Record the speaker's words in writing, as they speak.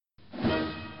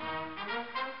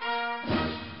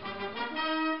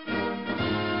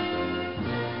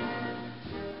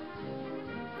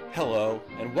Hello,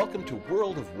 and welcome to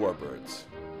World of Warbirds.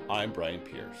 I'm Brian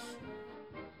Pierce.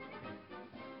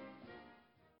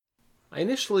 I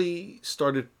initially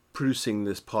started producing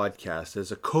this podcast as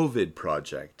a COVID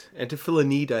project, and to fill a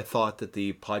need I thought that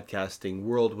the podcasting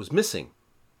world was missing.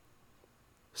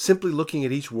 Simply looking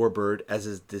at each warbird as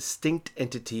a distinct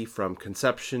entity from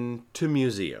conception to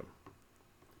museum.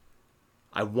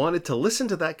 I wanted to listen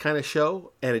to that kind of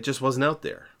show, and it just wasn't out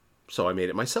there, so I made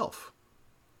it myself.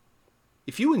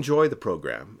 If you enjoy the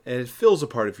program, and it fills a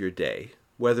part of your day,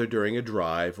 whether during a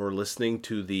drive or listening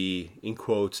to the, in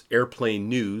quotes, airplane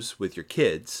news with your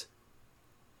kids,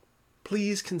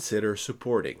 please consider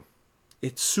supporting.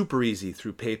 It's super easy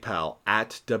through PayPal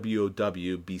at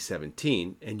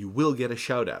WOWB17, and you will get a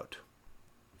shout out.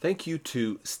 Thank you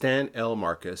to Stan L.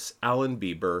 Marcus, Alan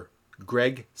Bieber,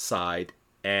 Greg Side,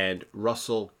 and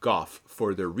Russell Goff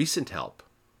for their recent help.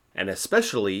 And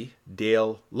especially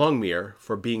Dale Longmire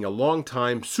for being a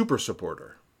longtime super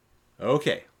supporter.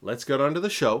 Okay, let's get on to the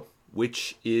show,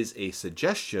 which is a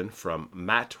suggestion from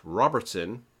Matt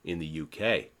Robertson in the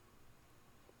UK.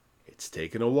 It's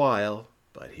taken a while,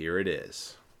 but here it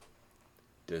is.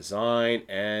 Design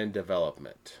and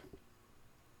development.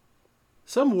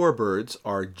 Some warbirds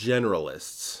are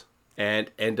generalists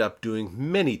and end up doing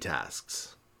many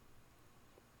tasks.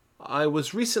 I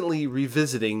was recently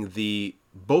revisiting the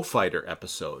Beaufighter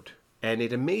episode, and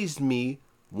it amazed me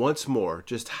once more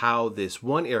just how this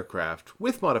one aircraft,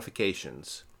 with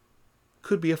modifications,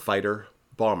 could be a fighter,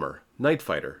 bomber, night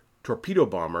fighter, torpedo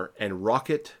bomber, and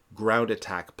rocket ground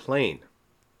attack plane.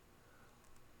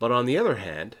 But on the other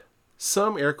hand,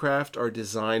 some aircraft are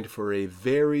designed for a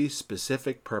very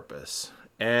specific purpose,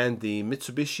 and the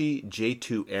Mitsubishi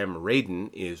J2M Raiden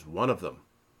is one of them.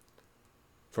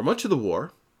 For much of the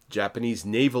war, Japanese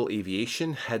naval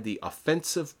aviation had the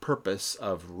offensive purpose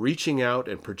of reaching out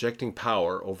and projecting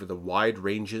power over the wide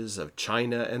ranges of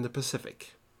China and the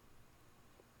Pacific.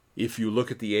 If you look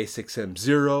at the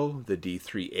A6M0, the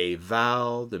D3A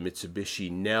Val, the Mitsubishi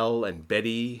Nell and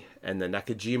Betty, and the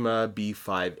Nakajima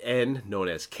B5N, known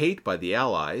as Kate by the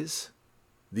Allies,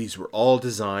 these were all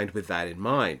designed with that in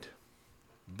mind.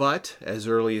 But as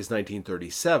early as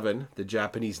 1937, the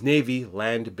Japanese Navy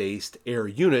land-based air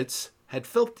units had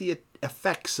felt the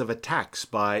effects of attacks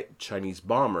by Chinese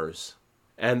bombers,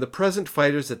 and the present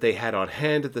fighters that they had on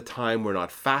hand at the time were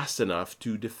not fast enough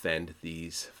to defend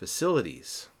these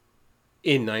facilities.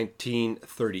 In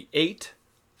 1938,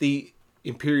 the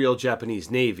Imperial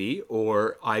Japanese Navy,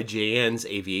 or IJN's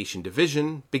Aviation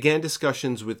Division, began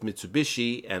discussions with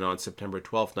Mitsubishi, and on September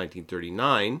 12,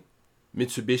 1939,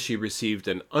 Mitsubishi received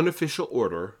an unofficial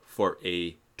order for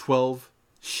a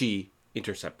 12-Shi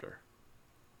interceptor.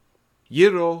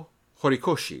 Jiro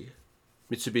Horikoshi,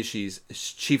 Mitsubishi's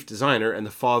chief designer and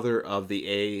the father of the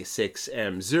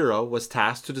A6M0, was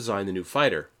tasked to design the new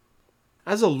fighter.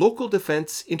 As a local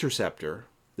defense interceptor,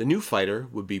 the new fighter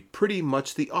would be pretty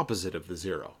much the opposite of the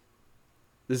Zero.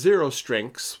 The Zero's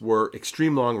strengths were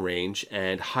extreme long range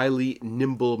and highly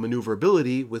nimble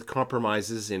maneuverability with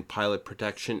compromises in pilot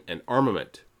protection and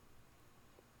armament.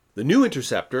 The new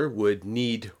interceptor would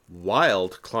need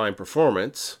wild climb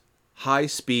performance, high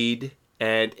speed,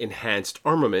 and enhanced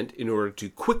armament in order to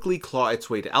quickly claw its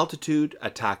way to altitude,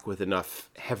 attack with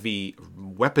enough heavy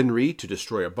weaponry to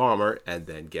destroy a bomber, and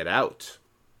then get out.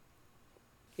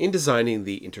 In designing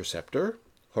the interceptor,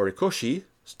 Horikoshi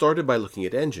started by looking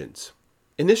at engines.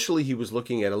 Initially, he was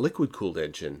looking at a liquid-cooled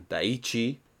engine,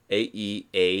 Daiichi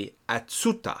AEA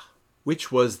Atsuta,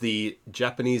 which was the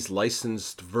Japanese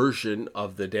licensed version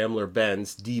of the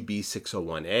Daimler-Benz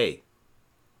DB601A.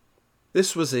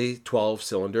 This was a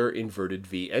 12-cylinder inverted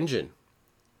V engine.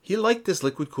 He liked this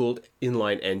liquid-cooled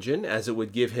inline engine as it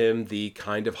would give him the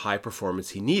kind of high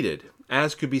performance he needed,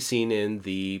 as could be seen in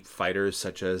the fighters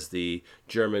such as the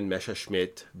German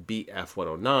Messerschmitt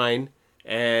Bf-109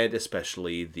 and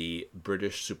especially the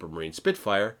British Supermarine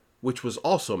Spitfire, which was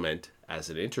also meant as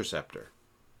an interceptor.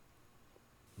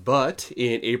 But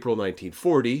in April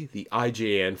 1940, the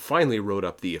IJN finally wrote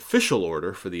up the official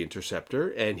order for the interceptor,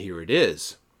 and here it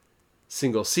is.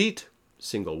 Single seat,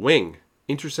 single wing,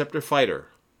 interceptor fighter.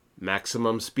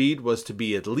 Maximum speed was to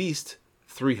be at least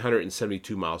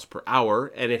 372 miles per hour,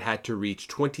 and it had to reach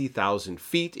 20,000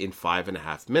 feet in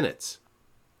 5.5 minutes.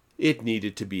 It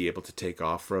needed to be able to take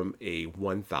off from a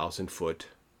 1,000-foot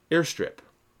airstrip.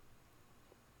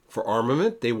 For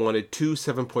armament, they wanted two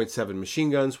 7.7 machine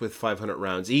guns with 500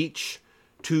 rounds each,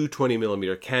 two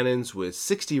 20mm cannons with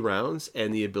 60 rounds,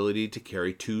 and the ability to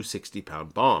carry two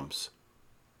 60-pound bombs.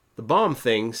 The bomb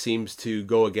thing seems to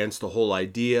go against the whole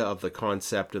idea of the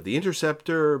concept of the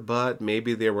interceptor, but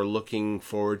maybe they were looking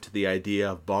forward to the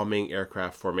idea of bombing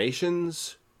aircraft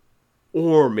formations.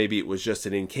 Or maybe it was just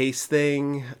an in-case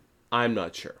thing. I'm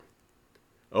not sure.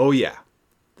 Oh yeah,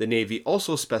 the Navy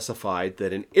also specified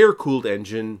that an air-cooled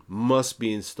engine must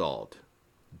be installed.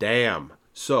 Damn.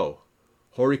 So,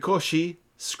 Horikoshi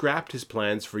scrapped his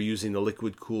plans for using the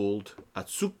liquid-cooled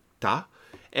Atsuta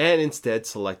and instead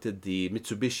selected the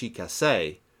Mitsubishi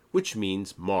Kasei, which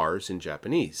means Mars in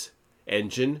Japanese,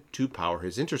 engine to power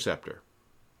his interceptor.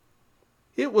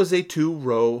 It was a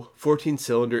 2-row,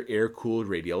 14-cylinder air-cooled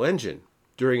radial engine.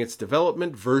 During its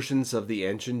development, versions of the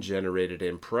engine generated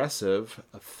impressive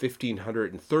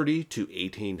 1,530 to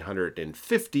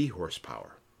 1,850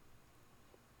 horsepower.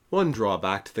 One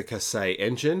drawback to the Kasei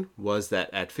engine was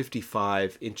that at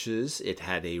 55 inches it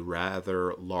had a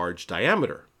rather large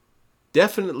diameter,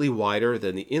 definitely wider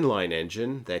than the inline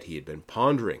engine that he had been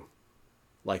pondering.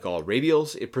 Like all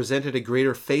radials, it presented a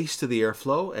greater face to the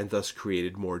airflow and thus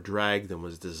created more drag than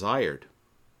was desired.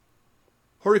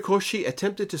 Horikoshi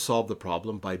attempted to solve the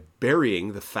problem by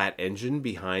burying the fat engine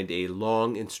behind a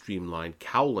long and streamlined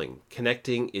cowling,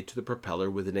 connecting it to the propeller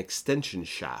with an extension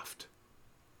shaft.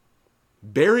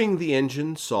 Burying the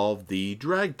engine solved the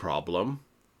drag problem,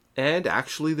 and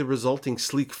actually the resulting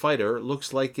sleek fighter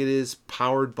looks like it is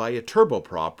powered by a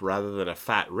turboprop rather than a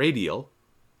fat radial.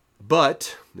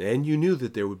 But, and you knew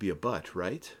that there would be a but,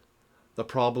 right? The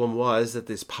problem was that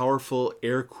this powerful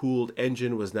air-cooled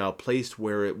engine was now placed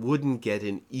where it wouldn't get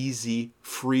an easy,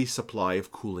 free supply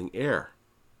of cooling air.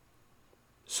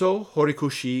 So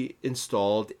Horikoshi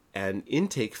installed an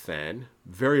intake fan,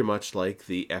 very much like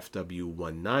the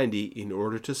FW-190, in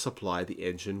order to supply the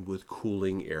engine with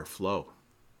cooling airflow.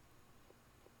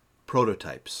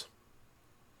 Prototypes.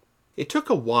 It took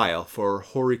a while for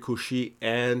Horikoshi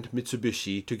and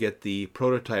Mitsubishi to get the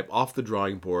prototype off the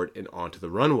drawing board and onto the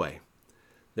runway.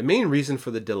 The main reason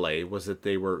for the delay was that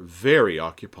they were very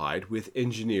occupied with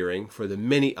engineering for the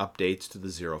many updates to the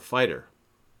Zero fighter.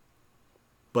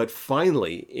 But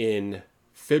finally, in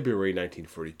February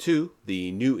 1942,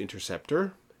 the new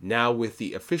interceptor, now with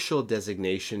the official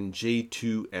designation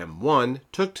J2M1,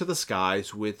 took to the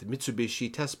skies with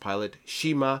Mitsubishi test pilot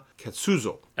Shima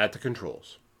Katsuzo at the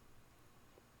controls.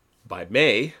 By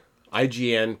May,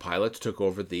 IGN pilots took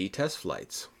over the test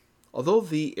flights. Although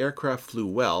the aircraft flew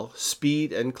well,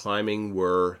 speed and climbing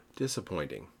were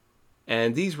disappointing.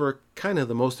 And these were kind of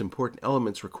the most important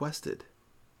elements requested.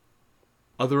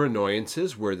 Other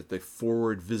annoyances were that the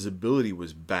forward visibility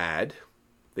was bad.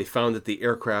 They found that the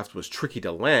aircraft was tricky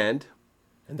to land,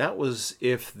 and that was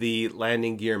if the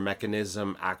landing gear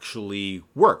mechanism actually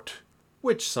worked,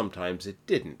 which sometimes it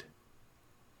didn't.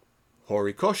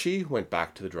 Horikoshi went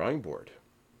back to the drawing board.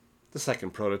 The second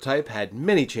prototype had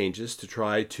many changes to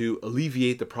try to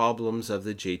alleviate the problems of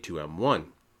the J2M1.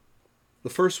 The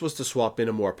first was to swap in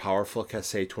a more powerful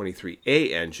Kasei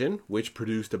 23A engine, which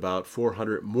produced about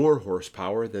 400 more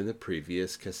horsepower than the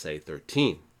previous Kasei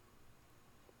 13.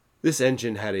 This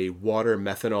engine had a water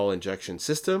methanol injection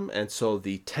system, and so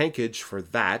the tankage for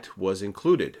that was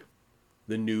included.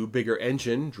 The new, bigger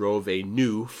engine drove a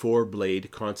new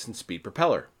 4-blade constant speed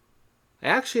propeller. I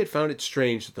actually had found it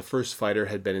strange that the first fighter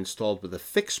had been installed with a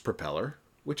fixed propeller,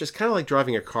 which is kind of like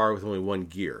driving a car with only one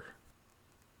gear.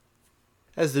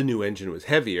 As the new engine was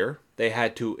heavier, they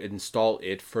had to install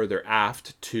it further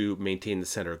aft to maintain the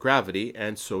center of gravity,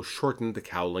 and so shortened the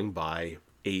cowling by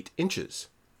 8 inches.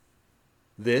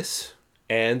 This,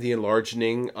 and the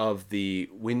enlarging of the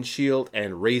windshield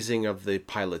and raising of the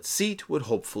pilot's seat, would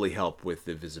hopefully help with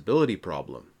the visibility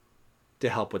problem. To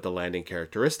help with the landing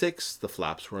characteristics, the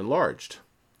flaps were enlarged.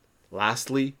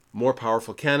 Lastly, more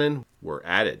powerful cannon were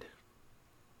added.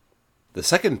 The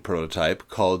second prototype,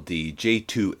 called the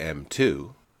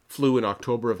J2M2, flew in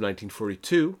October of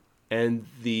 1942, and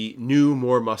the new,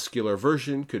 more muscular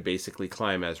version could basically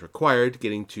climb as required,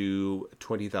 getting to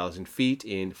 20,000 feet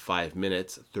in 5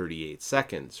 minutes 38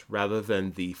 seconds, rather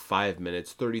than the 5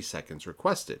 minutes 30 seconds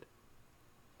requested.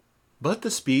 But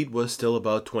the speed was still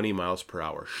about 20 miles per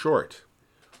hour short.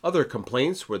 Other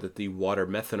complaints were that the water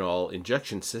methanol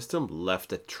injection system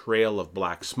left a trail of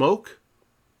black smoke,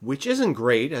 which isn't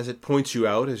great as it points you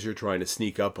out as you're trying to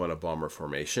sneak up on a bomber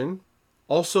formation.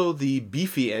 Also, the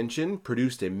beefy engine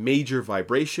produced a major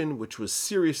vibration which was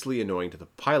seriously annoying to the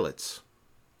pilots.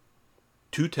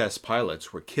 2 test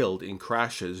pilots were killed in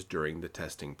crashes during the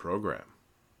testing program.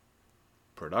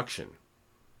 Production.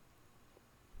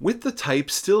 With the type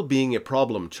still being a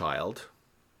problem child,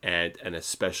 and an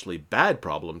especially bad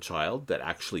problem child that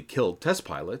actually killed test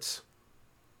pilots,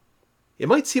 it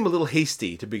might seem a little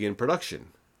hasty to begin production,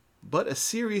 but a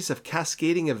series of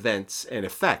cascading events and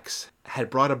effects had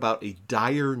brought about a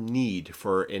dire need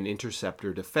for an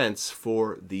interceptor defense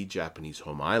for the Japanese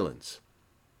home islands.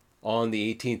 On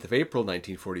the 18th of April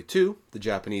 1942, the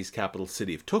Japanese capital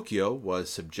city of Tokyo was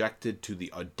subjected to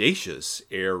the audacious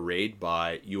air raid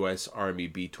by U.S. Army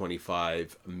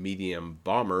B-25 medium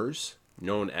bombers,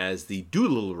 known as the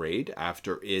Doolittle Raid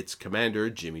after its commander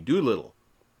Jimmy Doolittle.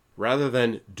 Rather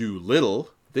than do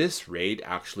little, this raid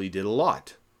actually did a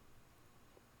lot.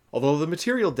 Although the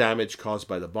material damage caused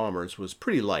by the bombers was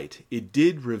pretty light, it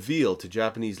did reveal to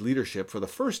Japanese leadership for the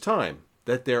first time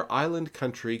that their island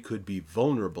country could be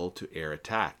vulnerable to air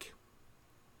attack.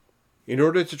 In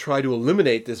order to try to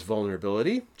eliminate this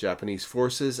vulnerability, Japanese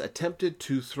forces attempted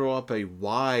to throw up a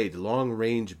wide,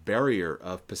 long-range barrier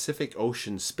of Pacific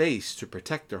Ocean space to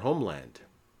protect their homeland.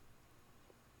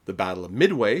 The Battle of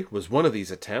Midway was one of these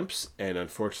attempts, and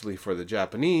unfortunately for the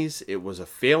Japanese, it was a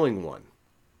failing one.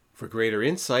 For greater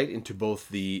insight into both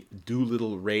the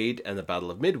Doolittle Raid and the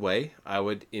Battle of Midway, I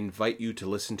would invite you to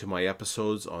listen to my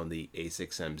episodes on the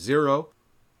A6M0,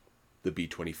 the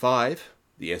B-25,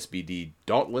 the SBD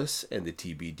Dauntless, and the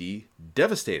TBD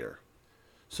Devastator.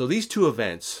 So these two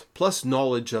events, plus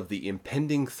knowledge of the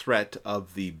impending threat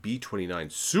of the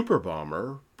B-29 super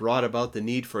bomber, brought about the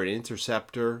need for an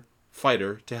interceptor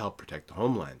fighter to help protect the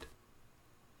homeland.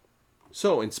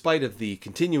 So, in spite of the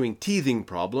continuing teething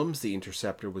problems, the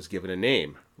interceptor was given a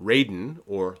name, Raiden,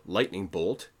 or Lightning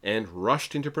Bolt, and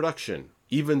rushed into production,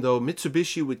 even though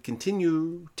Mitsubishi would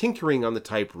continue tinkering on the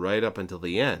type right up until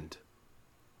the end.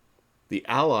 The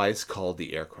Allies called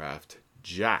the aircraft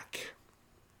Jack.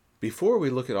 Before we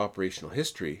look at operational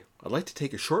history, I'd like to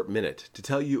take a short minute to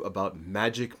tell you about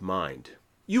Magic Mind.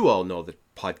 You all know that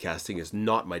podcasting is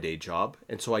not my day job,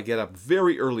 and so I get up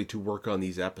very early to work on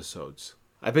these episodes.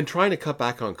 I've been trying to cut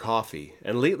back on coffee,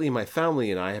 and lately my family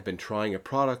and I have been trying a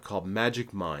product called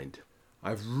Magic Mind.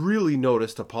 I've really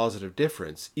noticed a positive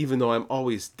difference, even though I'm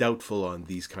always doubtful on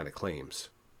these kind of claims.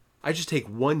 I just take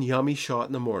one yummy shot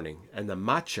in the morning, and the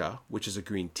matcha, which is a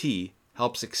green tea,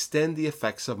 helps extend the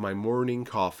effects of my morning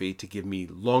coffee to give me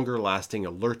longer-lasting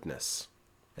alertness.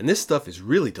 And this stuff is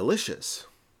really delicious.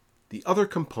 The other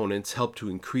components help to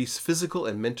increase physical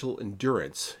and mental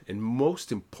endurance, and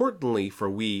most importantly for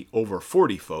we over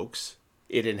 40 folks,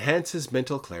 it enhances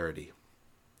mental clarity.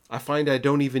 I find I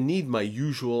don't even need my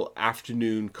usual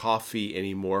afternoon coffee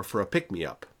anymore for a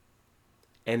pick-me-up,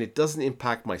 and it doesn't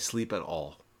impact my sleep at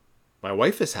all. My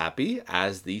wife is happy,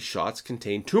 as these shots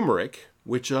contain turmeric,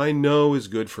 which I know is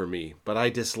good for me, but I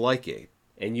dislike it,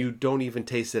 and you don't even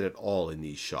taste it at all in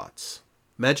these shots.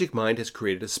 Magic Mind has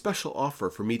created a special offer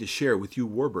for me to share with you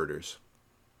Warbirders.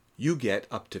 You get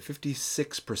up to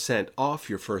 56% off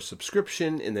your first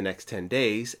subscription in the next 10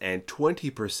 days and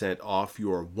 20% off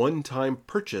your one-time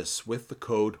purchase with the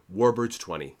code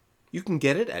Warbirds20. You can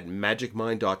get it at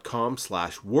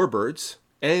magicmind.com/warbirds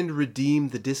and redeem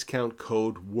the discount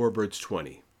code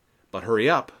Warbirds20. But hurry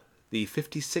up, the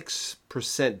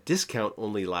 56% discount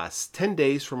only lasts 10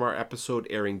 days from our episode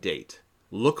airing date.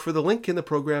 Look for the link in the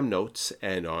program notes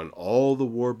and on all the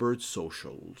Warbird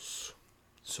socials.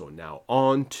 So now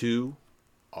on to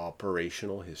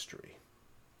operational history.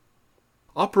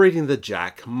 Operating the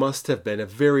Jack must have been a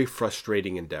very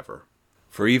frustrating endeavor.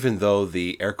 For even though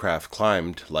the aircraft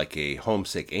climbed like a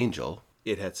homesick angel,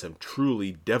 it had some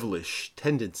truly devilish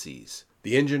tendencies.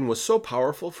 The engine was so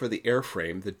powerful for the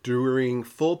airframe that during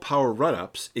full power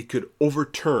run-ups, it could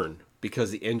overturn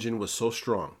because the engine was so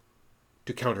strong.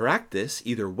 To counteract this,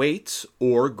 either weights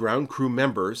or ground crew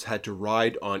members had to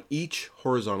ride on each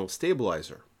horizontal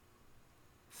stabilizer.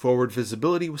 Forward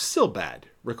visibility was still bad,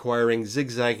 requiring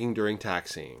zigzagging during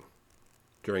taxiing.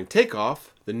 During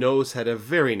takeoff, the nose had a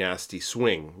very nasty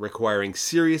swing, requiring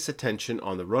serious attention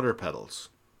on the rudder pedals.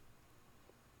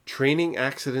 Training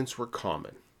accidents were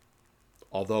common.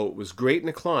 Although it was great in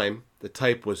a climb, the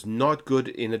type was not good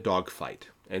in a dogfight,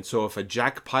 and so if a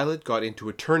Jack pilot got into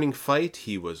a turning fight,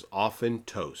 he was often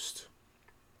toast.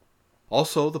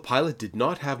 Also, the pilot did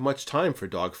not have much time for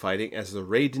dogfighting as the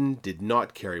Raiden did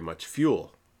not carry much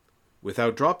fuel.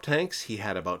 Without drop tanks, he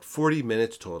had about 40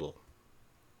 minutes total.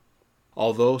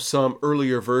 Although some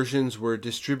earlier versions were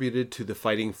distributed to the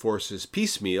fighting forces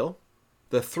piecemeal,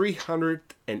 the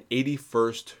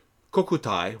 381st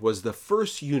Kokutai was the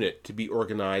first unit to be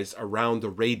organized around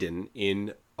the Raiden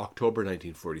in October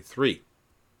 1943.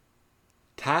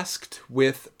 Tasked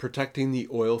with protecting the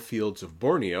oil fields of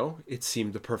Borneo, it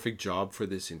seemed the perfect job for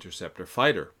this interceptor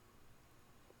fighter.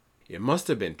 It must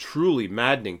have been truly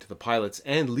maddening to the pilots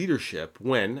and leadership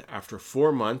when, after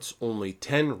 4 months, only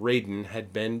 10 Raiden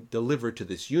had been delivered to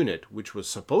this unit, which was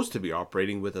supposed to be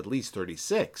operating with at least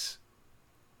 36.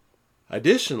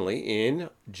 Additionally, in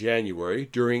January,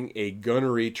 during a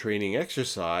gunnery training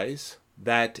exercise,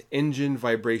 That engine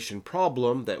vibration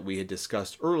problem that we had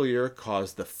discussed earlier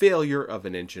caused the failure of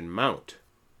an engine mount.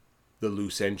 The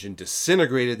loose engine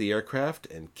disintegrated the aircraft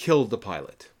and killed the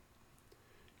pilot.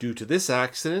 Due to this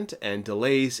accident and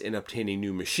delays in obtaining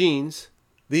new machines,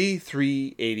 the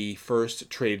 380 first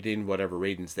traded in whatever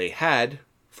Raidens they had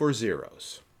for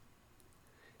Zeros.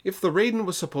 If the Raiden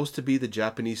was supposed to be the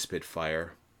Japanese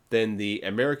Spitfire, then the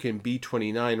American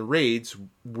B-29 raids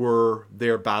were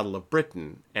their Battle of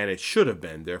Britain, and it should have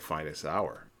been their finest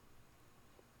hour.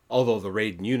 Although the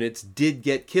Raiden units did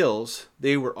get kills,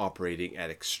 they were operating at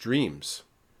extremes.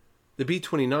 The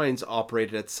B-29s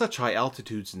operated at such high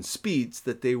altitudes and speeds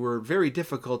that they were very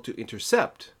difficult to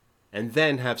intercept, and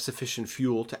then have sufficient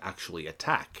fuel to actually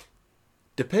attack.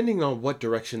 Depending on what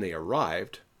direction they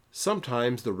arrived,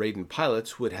 sometimes the Raiden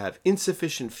pilots would have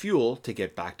insufficient fuel to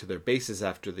get back to their bases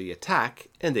after the attack,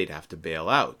 and they'd have to bail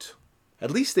out.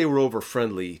 At least they were over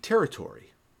friendly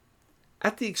territory.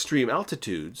 At the extreme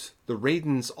altitudes, the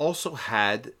Raidens also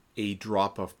had a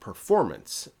drop of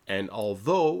performance, and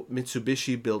although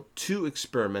Mitsubishi built 2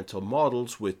 experimental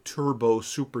models with turbo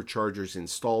superchargers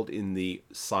installed in the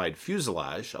side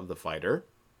fuselage of the fighter,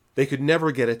 they could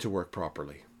never get it to work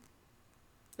properly.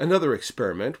 Another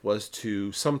experiment was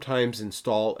to sometimes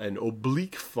install an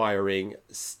oblique-firing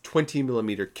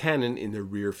 20mm cannon in the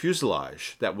rear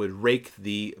fuselage that would rake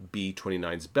the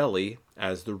B-29's belly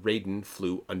as the Raiden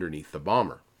flew underneath the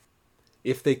bomber.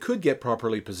 If they could get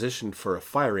properly positioned for a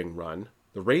firing run,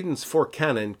 the Raiden's 4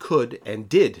 cannon could and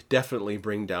did definitely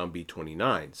bring down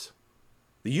B-29s.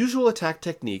 The usual attack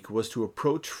technique was to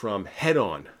approach from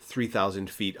head-on 3,000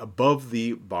 feet above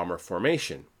the bomber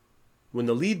formation. When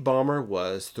the lead bomber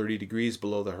was 30 degrees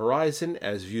below the horizon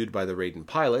as viewed by the Raiden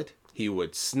pilot, he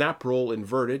would snap roll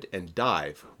inverted and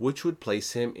dive, which would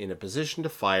place him in a position to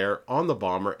fire on the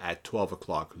bomber at 12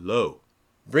 o'clock low.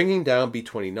 Bringing down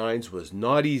B-29s was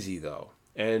not easy though,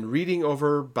 and reading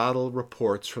over battle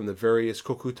reports from the various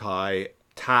Kokutai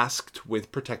tasked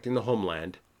with protecting the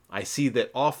homeland, I see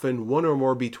that often 1 or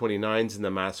more B-29s in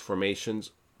the mass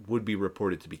formations would be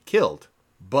reported to be killed,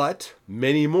 but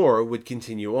many more would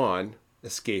continue on,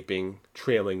 escaping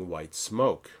trailing white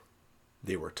smoke.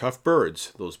 They were tough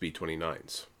birds, those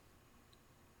B-29s.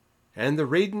 And the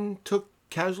Raiden took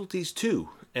casualties too,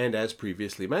 and as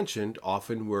previously mentioned,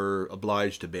 often were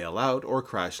obliged to bail out or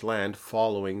crash land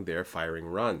following their firing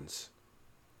runs.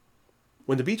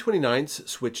 When the B-29s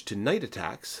switched to night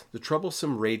attacks, the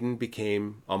troublesome Raiden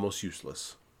became almost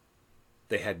useless.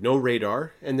 They had no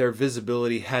radar, and their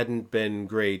visibility hadn't been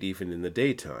great even in the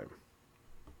daytime.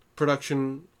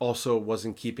 Production also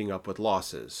wasn't keeping up with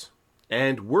losses,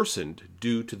 and worsened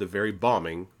due to the very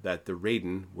bombing that the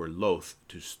Raiden were loath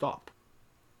to stop.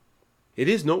 It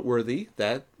is noteworthy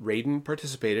that Raiden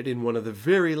participated in one of the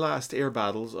very last air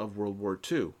battles of World War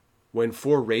II, when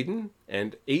 4 Raiden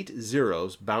and 8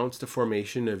 Zeros bounced a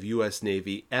formation of U.S.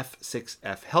 Navy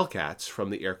F-6F Hellcats from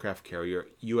the aircraft carrier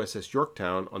USS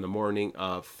Yorktown on the morning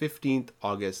of 15th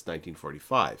August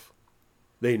 1945.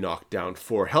 They knocked down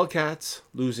 4 Hellcats,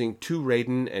 losing 2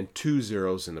 Raiden and 2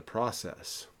 Zeros in the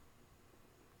process.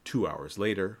 2 hours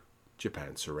later,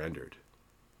 Japan surrendered.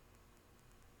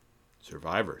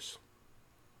 Survivors.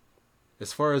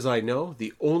 As far as I know,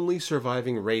 the only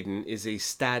surviving Raiden is a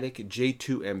static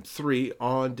J2M3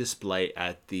 on display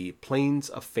at the Plains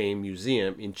of Fame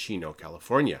Museum in Chino,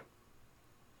 California.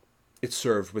 It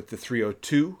served with the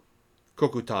 302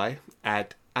 Kokutai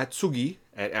at Atsugi,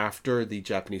 and after the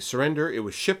Japanese surrender, it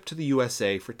was shipped to the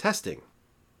USA for testing.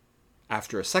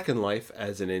 After a second life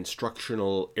as an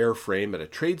instructional airframe at a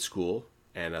trade school,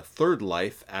 and a third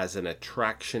life as an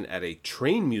attraction at a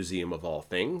train museum of all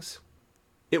things,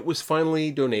 it was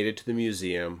finally donated to the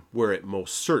museum where it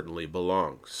most certainly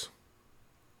belongs.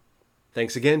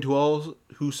 Thanks again to all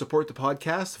who support the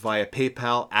podcast via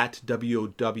PayPal at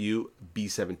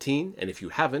WOWB17, and if you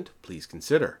haven't, please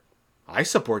consider. I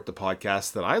support the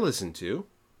podcasts that I listen to.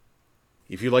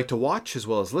 If you'd like to watch as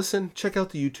well as listen, check out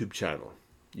the YouTube channel.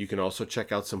 You can also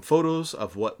check out some photos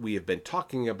of what we have been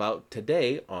talking about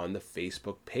today on the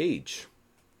Facebook page.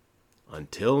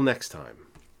 Until next time.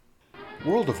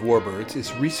 World of Warbirds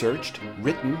is researched,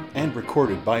 written, and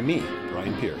recorded by me,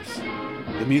 Brian Pierce.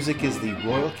 The music is the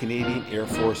Royal Canadian Air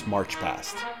Force March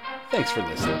Past. Thanks for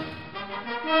listening.